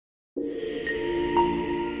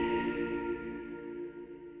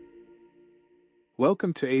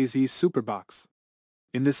Welcome to AzSuperBox.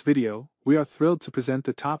 In this video, we are thrilled to present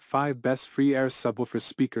the top 5 best free air subwoofer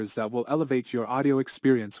speakers that will elevate your audio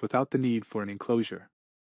experience without the need for an enclosure.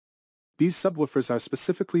 These subwoofers are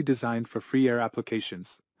specifically designed for free air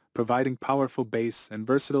applications, providing powerful bass and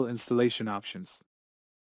versatile installation options.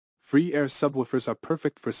 Free air subwoofers are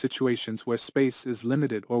perfect for situations where space is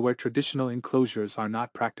limited or where traditional enclosures are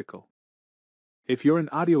not practical. If you're an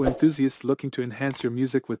audio enthusiast looking to enhance your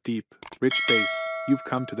music with deep, rich bass, you've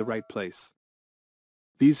come to the right place.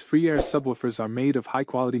 These free air subwoofers are made of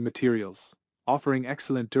high-quality materials, offering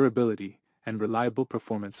excellent durability and reliable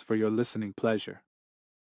performance for your listening pleasure.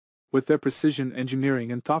 With their precision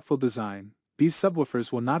engineering and thoughtful design, these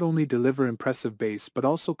subwoofers will not only deliver impressive bass but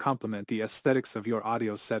also complement the aesthetics of your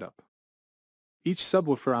audio setup. Each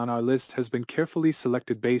subwoofer on our list has been carefully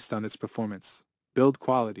selected based on its performance, build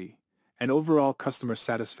quality, and overall customer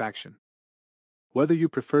satisfaction. Whether you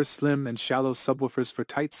prefer slim and shallow subwoofers for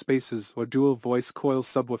tight spaces or dual voice coil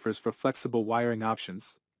subwoofers for flexible wiring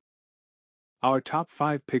options, our top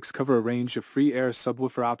 5 picks cover a range of free air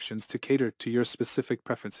subwoofer options to cater to your specific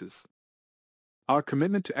preferences. Our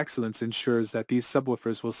commitment to excellence ensures that these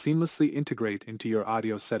subwoofers will seamlessly integrate into your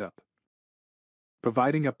audio setup,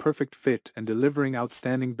 providing a perfect fit and delivering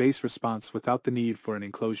outstanding bass response without the need for an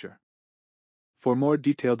enclosure. For more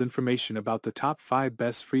detailed information about the top 5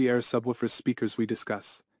 best free air subwoofer speakers we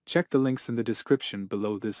discuss, check the links in the description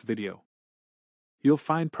below this video. You'll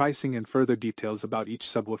find pricing and further details about each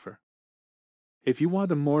subwoofer. If you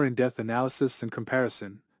want a more in-depth analysis and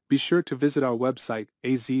comparison, be sure to visit our website,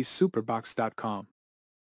 AzSuperBox.com.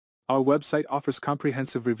 Our website offers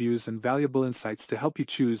comprehensive reviews and valuable insights to help you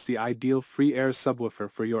choose the ideal free air subwoofer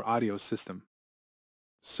for your audio system.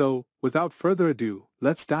 So, without further ado,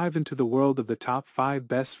 let's dive into the world of the top 5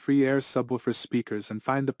 best free air subwoofer speakers and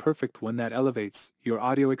find the perfect one that elevates your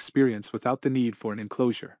audio experience without the need for an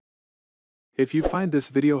enclosure. If you find this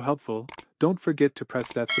video helpful, don't forget to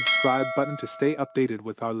press that subscribe button to stay updated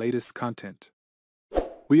with our latest content.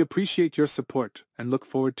 We appreciate your support and look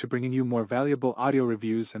forward to bringing you more valuable audio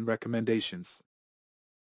reviews and recommendations.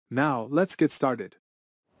 Now, let's get started.